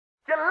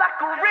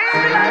like a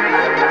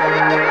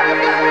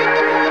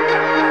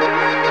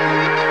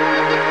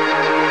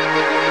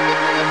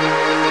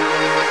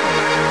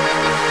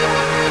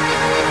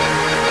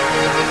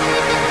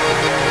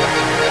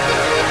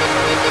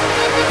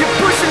You're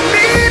pushing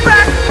me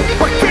back.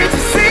 Why can't you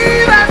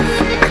see that?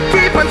 I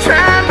keep on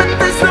trying, but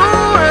there's no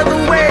other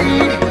way.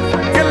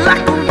 You're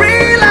like a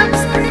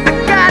relapse. I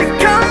gotta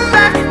come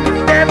back.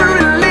 Never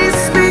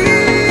release me.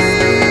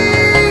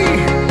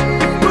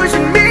 You're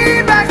pushing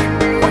me back.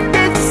 Why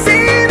can't you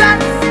see that?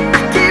 I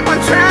keep on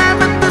trying,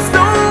 but there's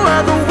no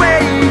other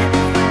way.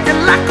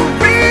 You're like a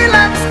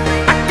relapse.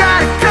 I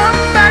gotta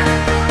come back.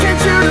 Can't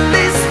you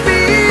release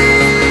me?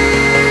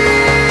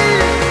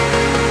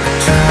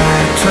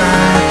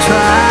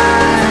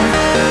 Try,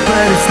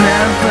 but it's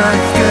never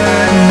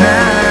good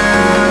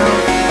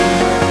enough.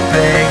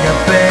 Beg, I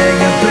beg,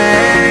 I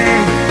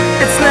beg.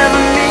 It's never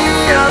me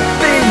you're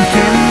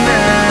thinking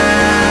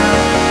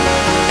of.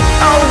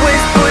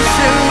 Always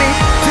pushing me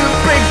to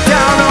break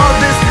down. All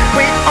this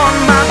weight on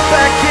my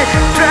back, it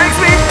drags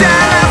me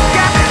down. I've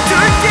got to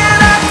get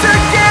up,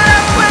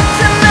 but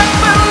you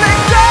never let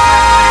go.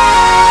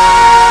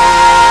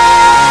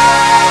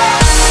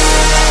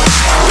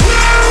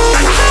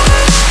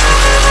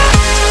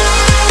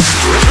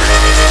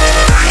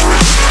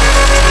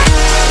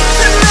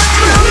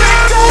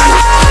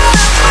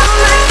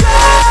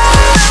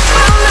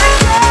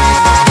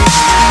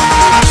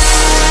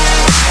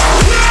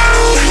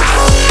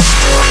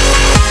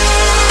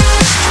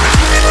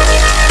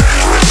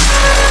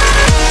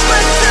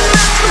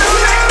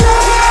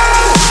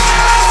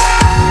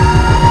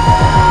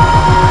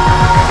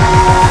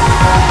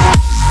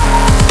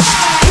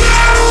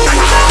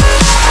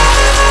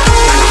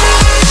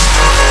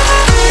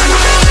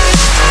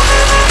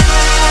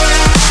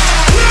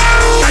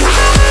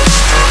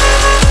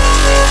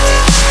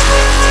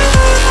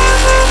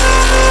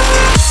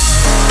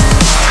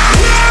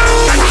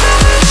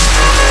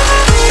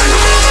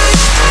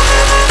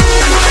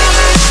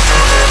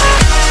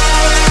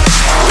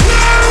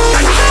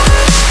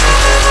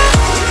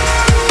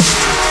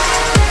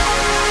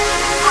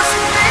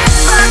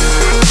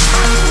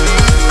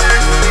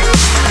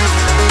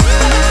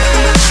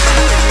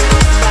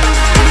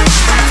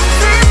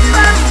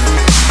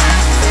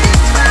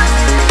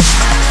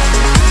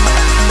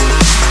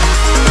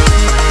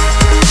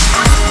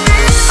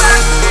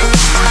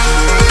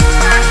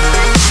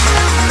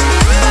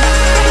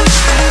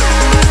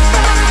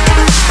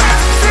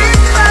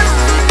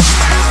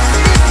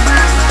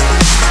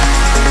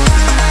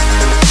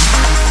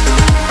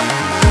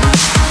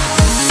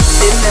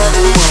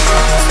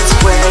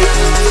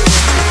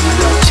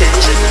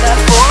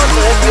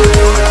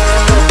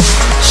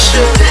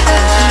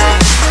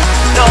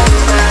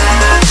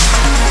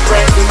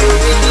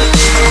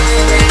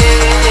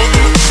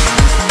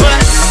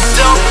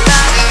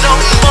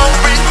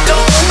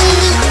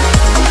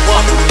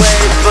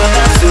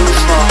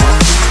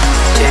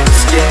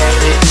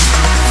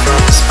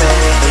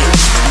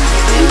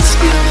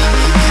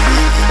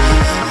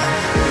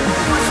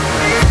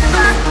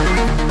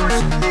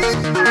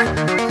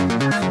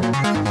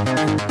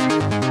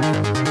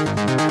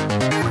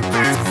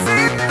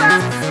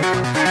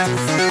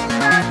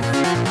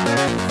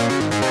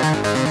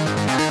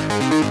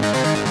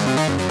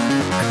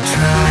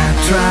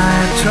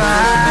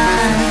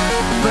 Try,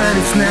 but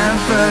it's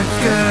never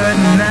good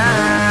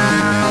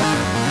enough.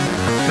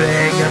 I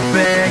beg, I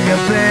beg, I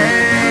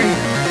beg.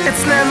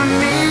 It's never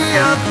me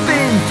you're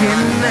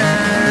thinking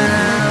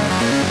of.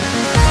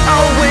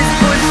 Always